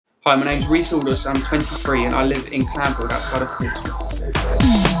Hi, my name's Rhys Aldous, I'm 23 and I live in Clanfield outside of Portsmouth.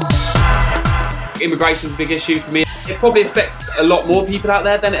 Immigration's a big issue for me. It probably affects a lot more people out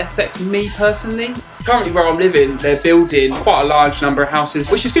there than it affects me personally. Currently where I'm living, they're building quite a large number of houses,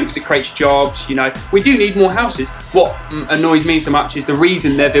 which is good because it creates jobs, you know. We do need more houses. What annoys me so much is the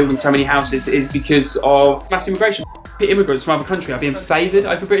reason they're building so many houses is because of mass immigration. Immigrants from other countries are being favoured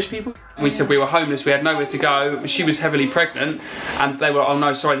over British people. We said we were homeless, we had nowhere to go. She was heavily pregnant and they were, oh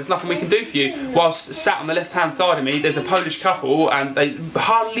no, sorry, there's nothing we can do for you. Whilst sat on the left-hand side of me, there's a Polish couple and they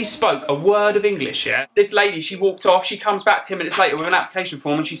hardly spoke a word of English, yeah? This lady, she walked off, she comes back 10 minutes later with an application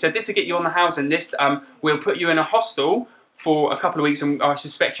form and she said, this will get you on the housing list, we'll put you in a hostel for a couple of weeks and I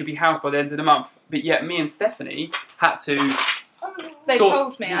suspect you'll be housed by the end of the month. But yet me and Stephanie had to... They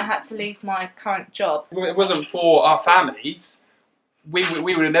told me I had to leave my current job. If it wasn't for our families, we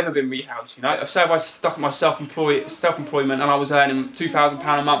would have never been rehoused, you know. So if I stuck at my self-employment and I was earning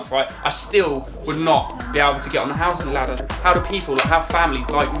 £2,000 a month, right, I still would not be able to get on the housing ladder. How do people, how families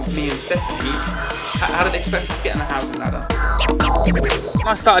like me and Stephanie, how did they expect us to get on the housing ladder? When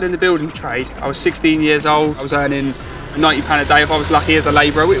I started in the building trade, I was 16 years old, I was earning £90 a day if I was lucky as a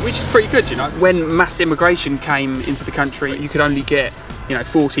labourer, which is pretty good, you know. When mass immigration came into the country, you could only get, you know,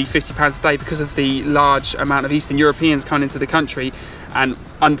 £40, £50 a day because of the large amount of Eastern Europeans coming into the country and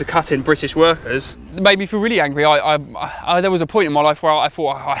undercutting British workers. It made me feel really angry. There was a point in my life where I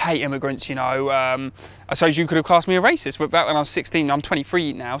thought, I hate immigrants, you know. I suppose you could have cast me a racist, but back when I was 16, I'm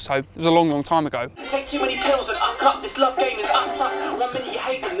 23 now, so it was a long, long time ago. Take too many pills and uncut, this love game is untucked. 1 minute you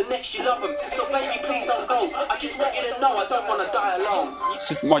hate them, the next you love them. So baby, please don't go. I just want you to know I don't want to die alone.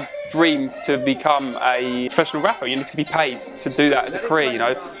 It's my dream to become a professional rapper. You need to be paid to do that as a career, you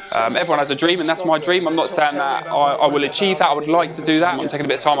know. Everyone has a dream and that's my dream. I'm not saying that I will achieve that, I would like to do that. I'm taking a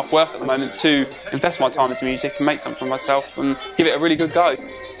bit of time off work at the moment to invest my time into music and make something for myself and give it a really good go.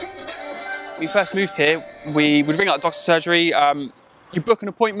 When we first moved here, we would ring up the doctor's surgery, you book an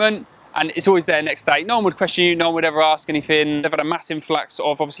appointment and it's always there next day. No one would question you, no one would ever ask anything. They've had a mass influx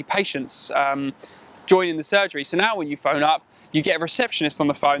of obviously patients joining the surgery. So now when you phone up, you get a receptionist on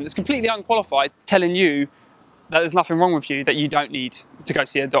the phone that's completely unqualified telling you that there's nothing wrong with you, that you don't need to go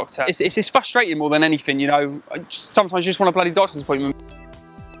see a doctor. It's frustrating more than anything, you know. Sometimes you just want a bloody doctor's appointment.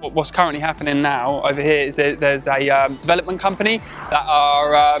 What's currently happening now over here is there's a development company that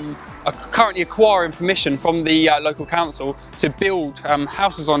are currently acquiring permission from the local council to build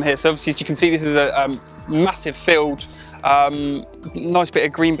houses on here. So obviously, as you can see, this is a massive field, nice bit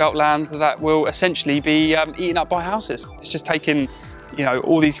of greenbelt land that will essentially be eaten up by houses. It's just taking, you know,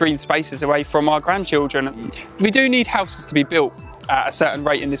 all these green spaces away from our grandchildren. We do need houses to be built at a certain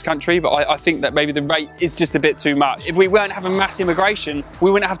rate in this country, but I think that maybe the rate is just a bit too much. If we weren't having mass immigration, we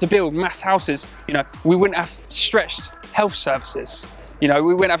wouldn't have to build mass houses, you know, we wouldn't have stretched health services, you know,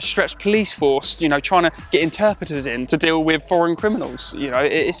 we wouldn't have stretched police force, you know, trying to get interpreters in to deal with foreign criminals, you know,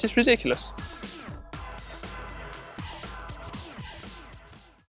 it's just ridiculous.